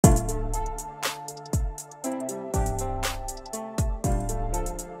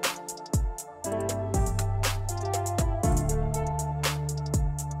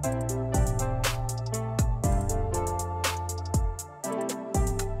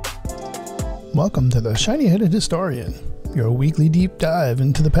Welcome to the Shiny-Headed Historian, your weekly deep dive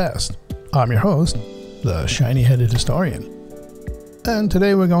into the past. I'm your host, the Shiny-Headed Historian. And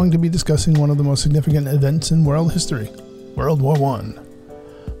today we're going to be discussing one of the most significant events in world history, World War I.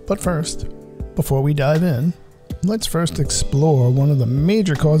 But first, before we dive in, let's first explore one of the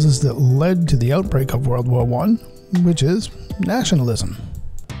major causes that led to the outbreak of World War I, which is nationalism.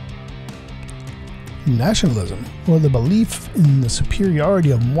 Nationalism, or the belief in the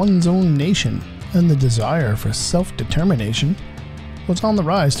superiority of one's own nation and the desire for self-determination, was on the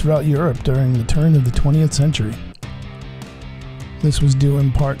rise throughout Europe during the turn of the 20th century. This was due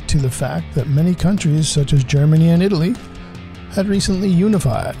in part to the fact that many countries, such as Germany and Italy, had recently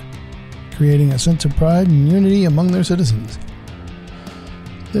unified, creating a sense of pride and unity among their citizens.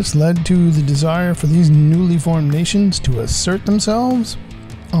 This led to the desire for these newly formed nations to assert themselves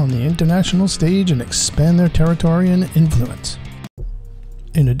on the international stage and expand their territory and influence.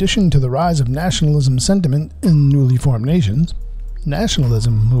 In addition to the rise of nationalism sentiment in newly formed nations,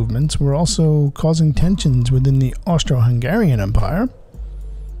 nationalism movements were also causing tensions within the Austro-Hungarian Empire.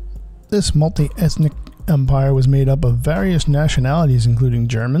 This multi-ethnic empire was made up of various nationalities including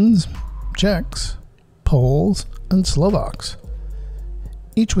Germans, Czechs, Poles, and Slovaks,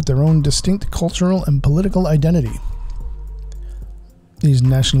 each with their own distinct cultural and political identity. These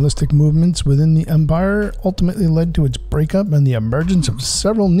nationalistic movements within the empire ultimately led to its breakup and the emergence of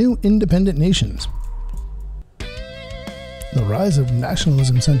several new independent nations. The rise of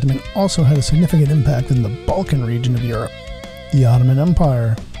nationalism sentiment also had a significant impact in the Balkan region of Europe. The Ottoman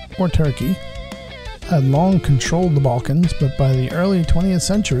Empire, or Turkey, had long controlled the Balkans, but by the early 20th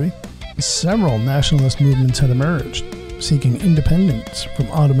century, several nationalist movements had emerged, seeking independence from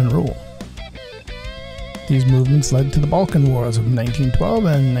Ottoman rule. These movements led to the Balkan Wars of 1912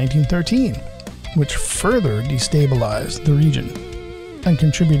 and 1913, which further destabilized the region and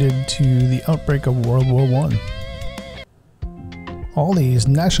contributed to the outbreak of World War I. All these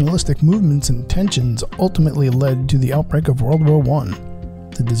nationalistic movements and tensions ultimately led to the outbreak of World War I.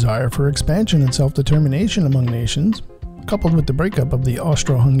 The desire for expansion and self-determination among nations, coupled with the breakup of the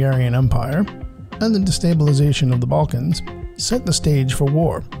Austro-Hungarian Empire and the destabilization of the Balkans, set the stage for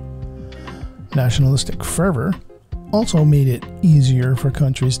war. Nationalistic fervor also made it easier for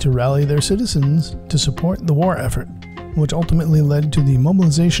countries to rally their citizens to support the war effort, which ultimately led to the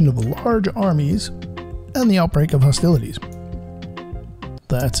mobilization of large armies and the outbreak of hostilities.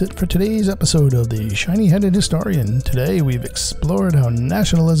 That's it for today's episode of the Shiny-Headed Historian. Today we've explored how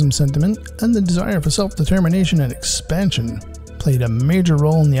nationalism sentiment and the desire for self-determination and expansion played a major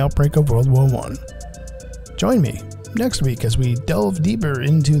role in the outbreak of World War I. Join me next week as we delve deeper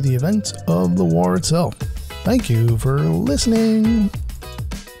into the events of the war itself. Thank you for listening.